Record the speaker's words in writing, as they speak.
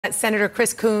Senator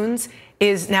Chris Coons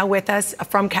is now with us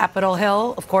from Capitol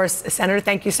Hill. Of course, Senator,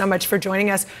 thank you so much for joining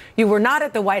us. You were not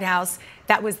at the White House.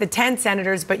 That was the 10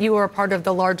 senators, but you were a part of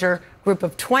the larger group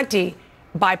of 20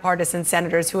 bipartisan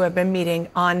senators who have been meeting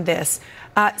on this.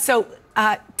 So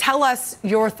tell us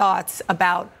your thoughts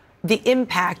about the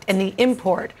impact and the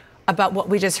import about what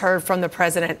we just heard from the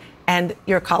president and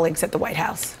your colleagues at the White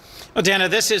House. Well, Dana,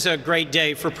 this is a great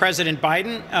day for President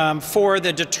Biden, for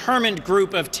the determined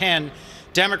group of 10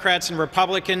 Democrats and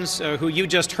Republicans who you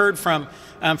just heard from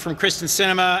Kristen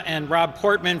Sinema and Rob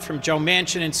Portman, from Joe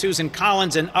Manchin and Susan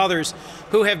Collins and others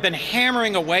who have been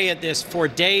hammering away at this for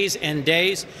days and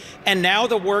days. And now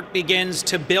the work begins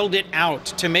to build it out,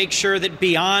 to make sure that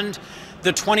beyond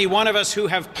the 21 of us who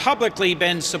have publicly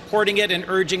been supporting it and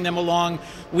urging them along,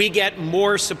 we get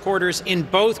more supporters in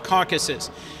both caucuses.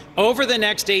 Over the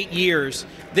next 8 years,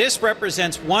 this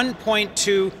represents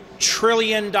 $1.2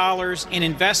 trillion in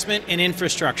investment in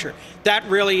infrastructure. That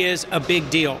really is a big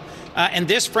deal. And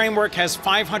this framework has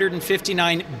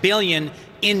 $559 billion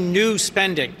in new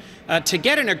spending. To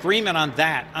get an agreement on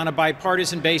that on a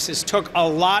bipartisan basis took a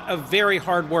lot of very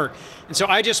hard work. And so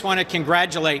I just want to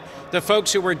congratulate the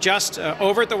folks who were just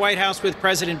over at the White House with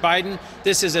President Biden.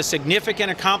 This is a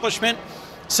significant accomplishment.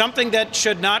 Something that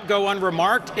should not go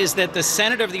unremarked is that the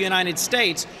Senate of the United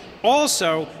States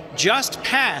also just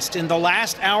passed in the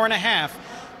last hour and a half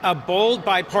a bold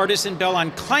bipartisan bill on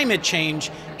climate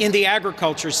change in the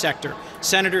agriculture sector.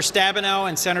 Senator Stabenow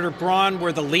and Senator Braun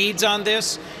were the leads on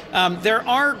this. There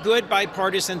are good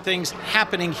bipartisan things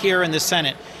happening here in the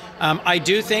Senate. I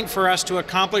do think for us to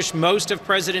accomplish most of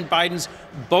President Biden's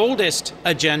boldest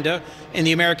agenda in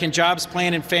the American Jobs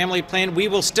Plan and Family Plan, we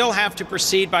will still have to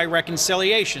proceed by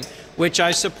reconciliation, which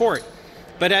I support.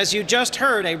 But as you just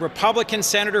heard, a Republican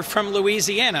senator from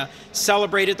Louisiana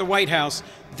celebrate at the White House.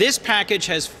 This package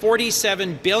has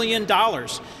 $47 billion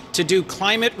to do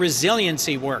climate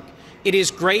resiliency work. It is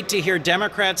great to hear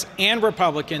Democrats and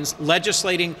Republicans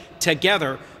legislating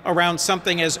together around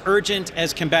something as urgent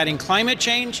as combating climate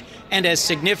change and as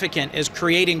significant as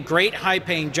creating great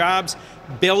high-paying jobs,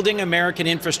 building American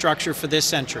infrastructure for this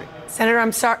century. Senator,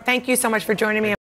 I'm sorry. Thank you so much for joining me.